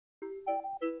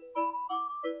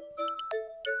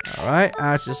Alright,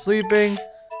 Ash is sleeping.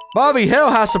 Bobby Hill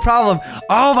has a problem.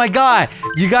 Oh my god.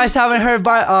 You guys haven't heard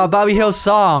Bobby Hill's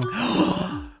song.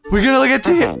 We're gonna look at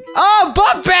it. Oh,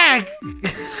 butt bank!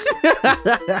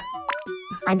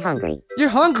 I'm hungry. You're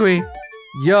hungry?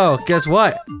 Yo, guess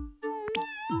what?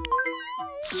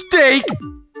 Steak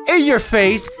in your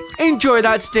face. Enjoy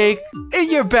that steak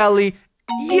in your belly.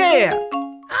 Yeah.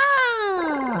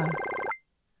 Ah.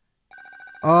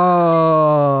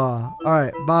 Oh.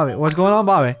 Alright, Bobby. What's going on,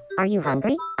 Bobby? Are you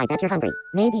hungry? I bet you're hungry.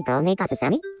 Maybe go make us a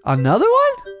semi? Another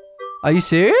one? Are you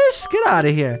serious? Get out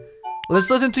of here. Let's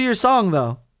listen to your song,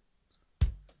 though.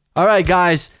 Alright,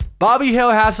 guys. Bobby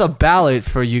Hill has a ballad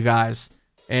for you guys.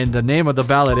 And the name of the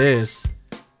ballad is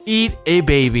Eat a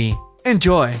Baby.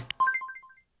 Enjoy.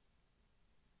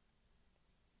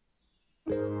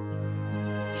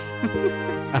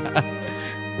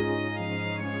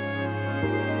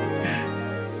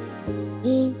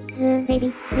 Eat the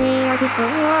baby, they are 2 for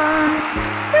 1.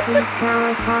 Sweet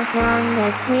sour sauce on the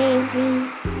gravy.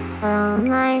 Oh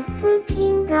my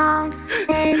fucking god,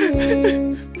 and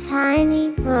this tiny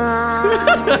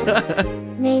bud.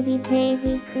 Maybe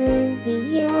baby could be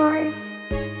yours.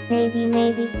 Baby,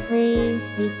 maybe please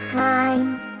be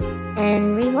kind.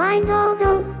 And rewind all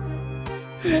those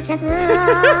bitches.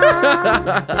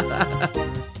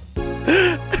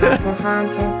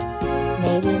 Pocahontas.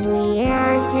 Maybe we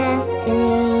are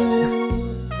destiny.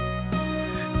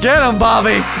 Get him,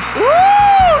 Bobby!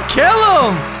 Woo! Kill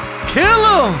him! Kill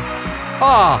him!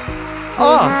 Oh!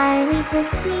 Oh!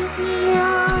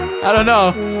 I don't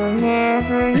know. We'll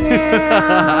never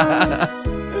know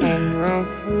unless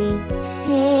we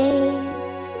take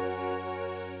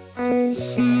a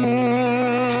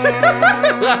share.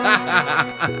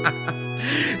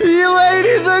 You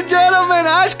ladies and gentlemen,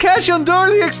 Ash Ketchum, Dora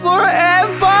the Explorer,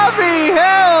 and Bobby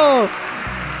Hill!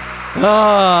 Oh,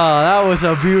 that was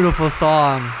a beautiful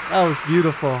song. That was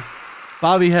beautiful.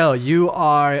 Bobby Hill, you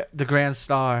are the grand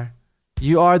star.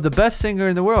 You are the best singer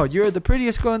in the world. You're the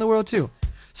prettiest girl in the world, too.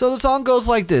 So the song goes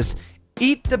like this.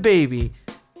 Eat the baby.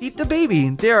 Eat the baby.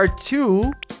 There are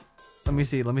 2. Let me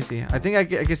see. Let me see. I think I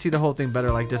can see the whole thing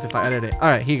better like this if I edit it. All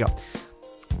right, here you go.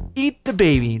 Eat the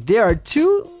baby. There are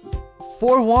 2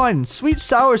 for 1. Sweet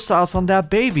sour sauce on that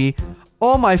baby.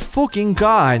 Oh my fucking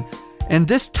god. And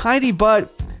this tiny butt,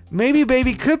 maybe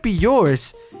baby could be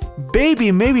yours.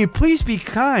 Baby, maybe please be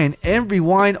kind and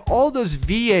rewind all those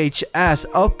VHS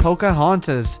of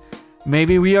Pocahontas.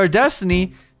 Maybe we are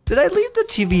destiny. Did I leave the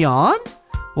TV on?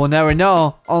 We'll never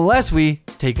know unless we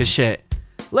take a shit.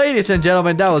 Ladies and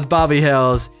gentlemen, that was Bobby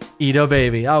Hill's Eat a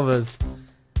Baby. That was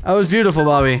beautiful,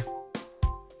 Bobby.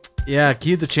 Yeah,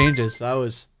 keep the changes. That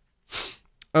was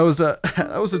a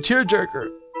tearjerker.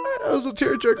 That was a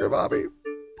tearjerker, Bobby.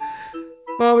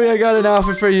 Bobby, I got an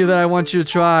outfit for you that I want you to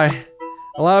try.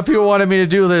 A lot of people wanted me to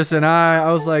do this, and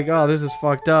I was like, oh, this is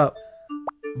fucked up.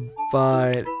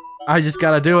 But I just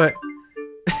gotta do it.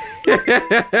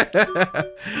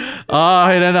 Oh,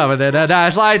 he didn't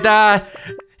dance like that.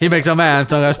 He makes a man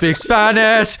tongue speak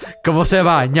Spanish. Como se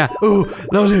baña?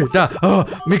 Lolita. Oh,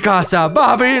 mi casa.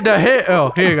 Bobby the hit.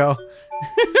 Oh, here you go.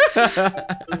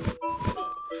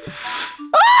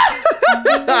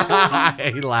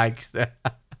 He likes that.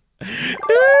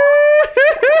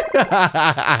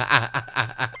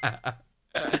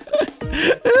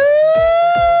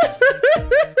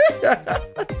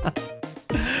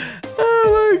 Oh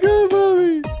my god,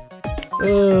 Bobby.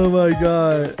 Oh my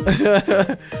god.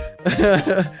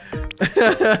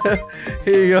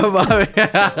 Here you go, Bobby.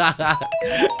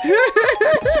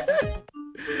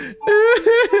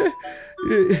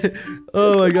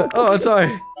 Oh my god. Oh, I'm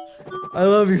sorry. I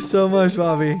love you so much,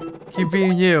 Bobby. Keep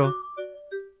being you.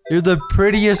 You're the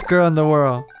prettiest girl in the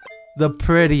world. The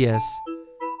prettiest.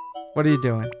 What are you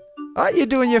doing? Oh, you're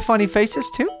doing your funny faces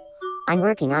too? I'm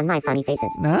working on my funny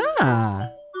faces. Ah,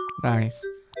 nice.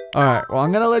 Alright, well,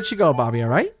 I'm gonna let you go, Bobby,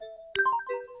 alright?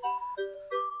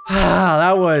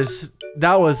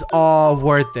 That was all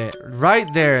worth it. Right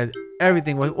there.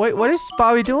 Everything was. Wait, what is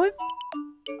Bobby doing?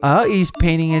 Oh, he's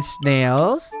painting his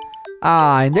nails.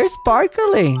 Ah, and they're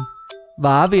sparkling.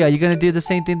 Bobby, are you gonna do the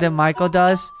same thing that Michael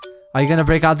does? Are you gonna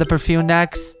break out the perfume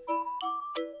next?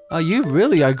 Oh, you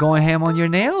really are going ham on your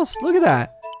nails. Look at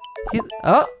that.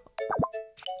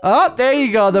 Oh, there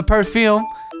you go, the perfume.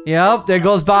 Yep, there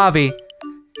goes Bobby.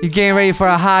 He's getting ready for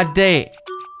a hot date.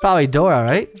 Probably Dora,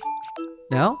 right?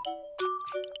 No?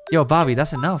 Yo, Bobby,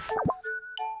 that's enough.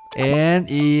 And,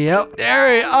 yep,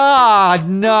 there he, oh,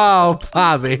 no,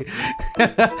 Bobby.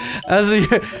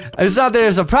 It's not that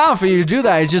there's a problem for you to do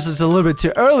that. It's just it's a little bit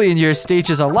too early in your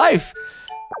stages of life.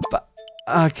 But,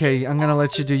 okay, I'm gonna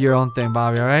let you do your own thing,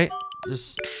 Bobby, alright?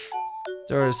 Just,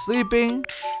 Dora's sleeping.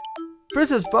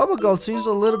 Princess Bubblegum seems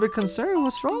a little bit concerned.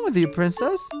 What's wrong with you,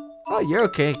 Princess? Oh, you're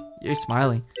okay. You're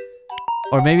smiling.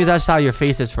 Or maybe that's how your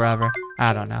face is forever.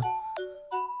 I don't know.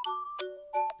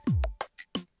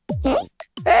 Hey,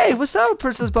 Hey, what's up,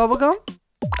 Princess Bubblegum?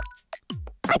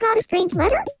 I got a strange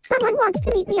letter. Someone wants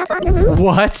to meet me up on the roof.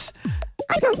 What?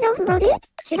 I don't know who wrote it.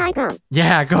 Should I go?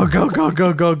 Yeah, go.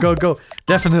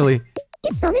 Definitely.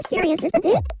 It's so mysterious, isn't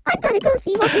it? I'm gonna go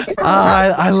see what this is all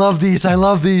about. I love these. I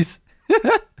love these.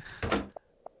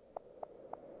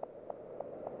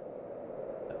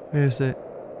 Where is it?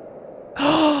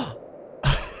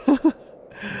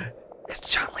 It's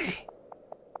Charlie.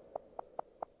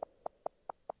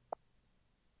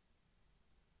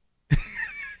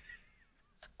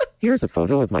 Here's a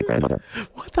photo of my grandmother.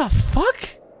 What the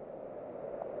fuck?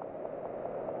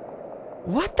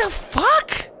 What the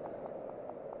fuck?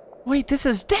 Wait, this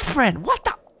is different. What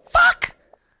the fuck?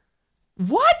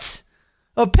 What?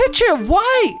 A picture?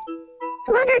 Why?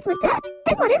 Who on earth was that?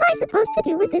 And what am I supposed to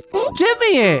do with this thing? Give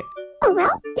me it. Oh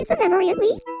well, it's a memory at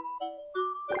least.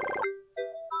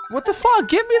 What the fuck?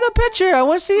 Give me the picture. I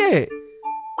want to see it.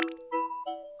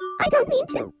 I don't mean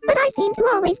to, but I seem to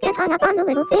always get hung up on the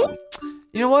little things.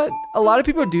 You know what? A lot of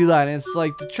people do that, and it's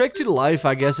like the trick to life,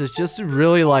 I guess, is just to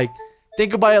really like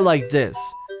think about it like this.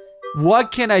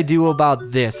 What can I do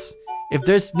about this? If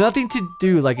there's nothing to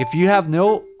do, like if you have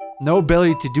no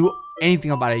ability to do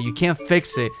anything about it, you can't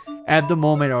fix it at the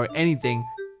moment or anything.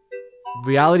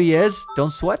 Reality is,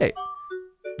 don't sweat it.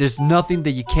 There's nothing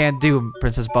that you can't do,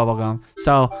 Princess Bubblegum.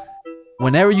 So,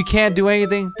 whenever you can't do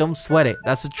anything, don't sweat it.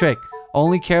 That's the trick.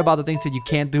 Only care about the things that you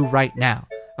can't do right now.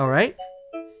 Alright?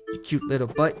 You cute little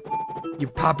butt. You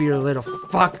popular little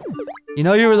fuck. You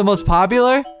know you were the most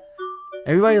popular?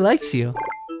 Everybody likes you.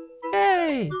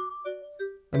 Hey!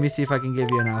 Let me see if I can give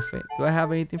you an outfit. Do I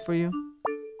have anything for you?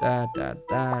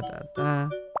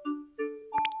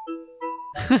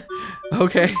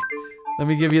 Okay. Let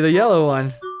me give you the yellow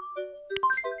one.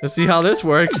 Let's see how this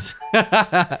works.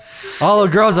 All the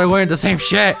girls are wearing the same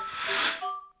shit.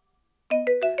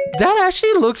 That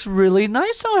actually looks really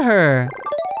nice on her.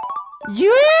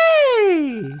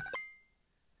 Yay!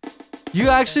 You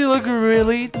actually look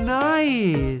really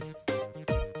nice.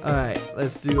 Alright,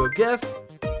 let's do a gift.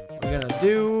 We're gonna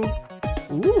do...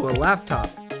 Ooh, a laptop.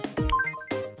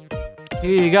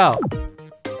 Here you go.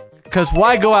 Because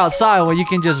why go outside when you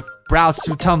can just browse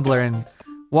through Tumblr and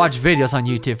watch videos on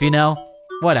YouTube, you know?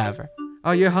 Whatever.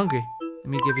 Oh, you're hungry. Let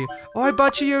me give you... Oh, I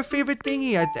bought you your favorite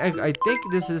thingy. I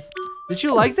think this is... Did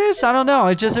you like this? I don't know.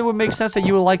 It would make sense that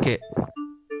you would like it.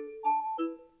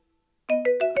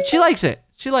 She likes it.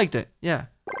 She liked it. Yeah.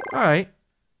 Alright.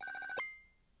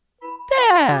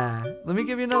 Yeah. Let me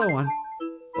give you another one.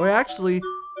 Or actually,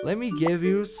 let me give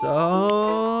you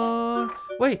some...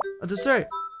 Wait, a dessert.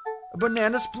 A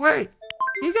banana split.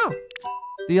 Here you go.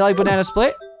 Do you like banana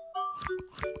split?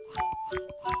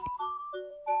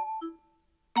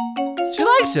 She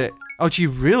likes it. Oh, she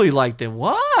really liked it.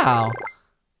 Wow.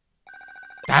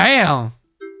 Damn.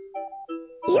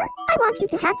 Here, I want you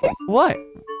to have this. What?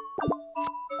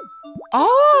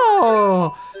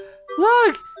 Oh,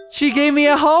 look. She gave me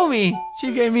a homie.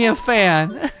 She gave me a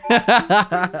fan.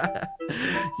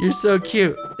 You're so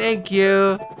cute. Thank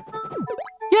you.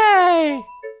 Yay.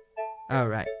 All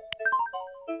right.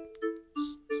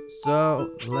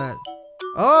 So let's...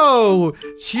 Oh,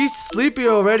 she's sleepy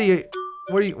already.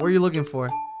 What are you looking for?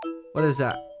 What is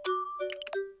that?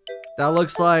 That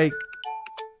looks like...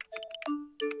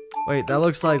 Wait, that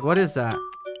looks like... What is that?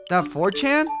 That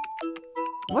 4chan?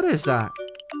 What is that?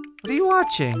 What are you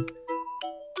watching?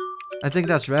 I think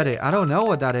that's Reddit. I don't know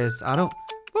what that is.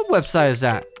 What website is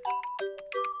that?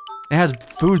 It has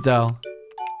food though.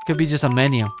 Could be just a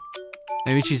menu.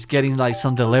 Maybe she's getting like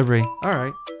some delivery.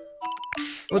 Alright.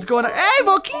 What's going on? Hey,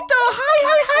 Moquito!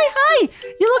 Hi!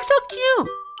 You look so cute!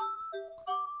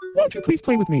 Won't you please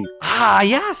play with me? Ah,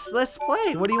 yes! Let's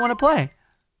play. What do you want to play?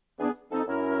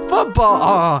 Football!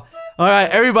 Oh. Alright,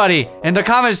 everybody, in the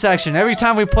comment section, every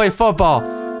time we play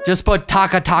football, just put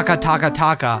taka.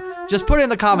 Just put it in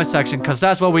the comment section, because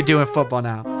that's what we do in football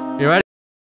now.